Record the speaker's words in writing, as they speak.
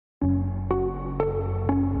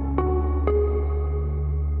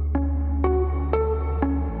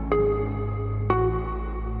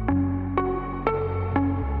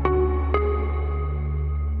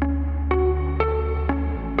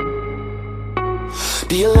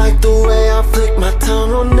Do you like the way I flick my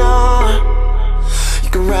tongue or not? You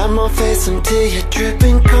can ride my face until you're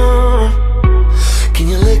dripping calm. Can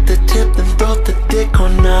you lick the tip and throw the dick or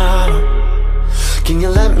not? Can you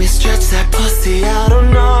let me stretch that pussy out or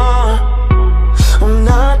not? I'm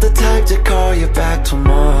not the type to call you back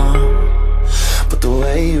tomorrow, but the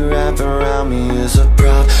way you wrap around me is a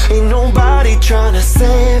problem. Ain't nobody tryna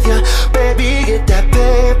save ya. Baby, get that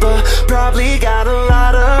paper. Probably got a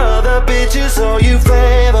lot of other bitches owe you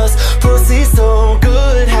favors. Pussy so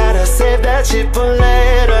good, had to save that shit for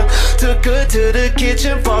later. Took her to the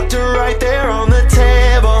kitchen, fucked her right there on the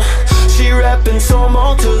table. She reppin'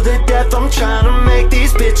 Somo to the death. I'm tryna make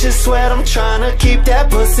these bitches sweat. I'm tryna keep that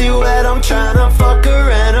pussy wet. I'm tryna fuck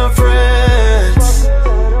her and her friends.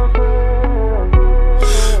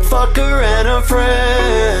 Fuck her and her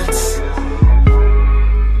friends.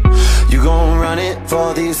 You gon' run it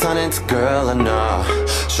for these hundreds, girl, or nah?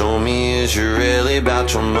 Show me, is you really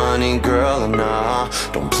about your money, girl, or nah?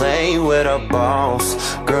 Don't play with a boss,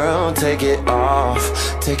 girl, take it off.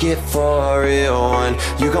 Take it for a real one,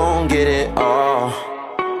 you gon' get it all.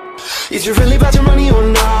 Is you really about your money or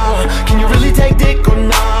nah? Can you really take dick or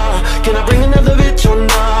nah? Can I bring another bitch or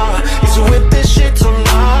nah? Is you with this shit or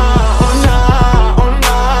nah? Or nah, or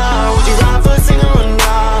nah? Would you ride for a singer or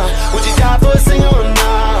nah? Would you die for a singer or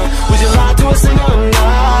nah? Would you lie to a singer or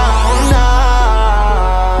nah?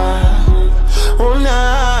 Or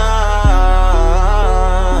nah?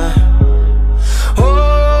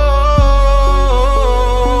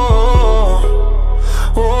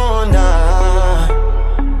 Or nah?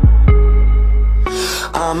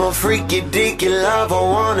 I'm a freaky deaky lover,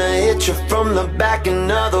 wanna hit you from the back in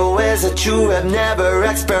other ways that you have never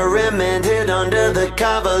experimented. Under the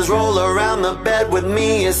covers, roll around the bed with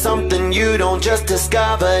me is something you don't just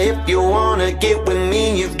discover. If you wanna get with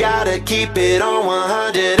me, you've gotta keep it on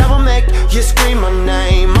 100. I'ma make you scream my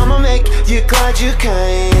name, I'ma make you glad you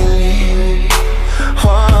came.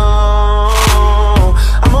 Oh,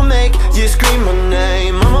 I'ma make you scream my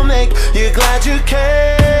name, I'ma make you glad you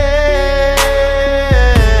came.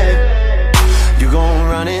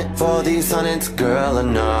 For these hundreds, girl, or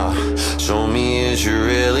nah? Show me, is you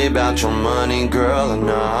really about your money, girl, or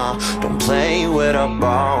nah? Don't play with a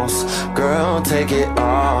boss, girl, take it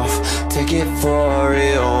off. Take it for a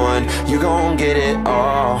real one, you gon' get it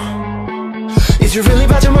all. Is you really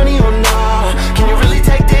about your money or nah? Can you really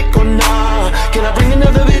take dick or nah? Can I bring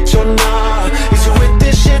another bitch or nah? Is you with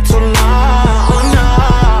this shit or nah? Or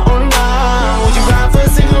nah, or nah? Would you ride for a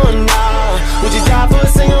singer or nah? Would you die for a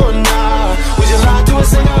singer or nah? Would you lie to a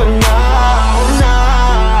singer or nah? Or nah?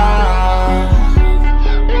 Or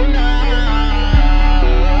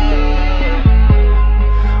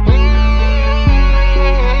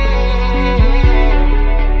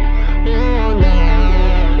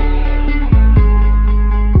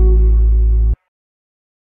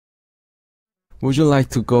Would you like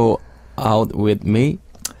to go out with me?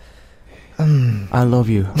 I love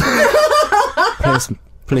you. Please,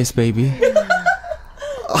 please, baby.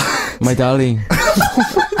 My darling.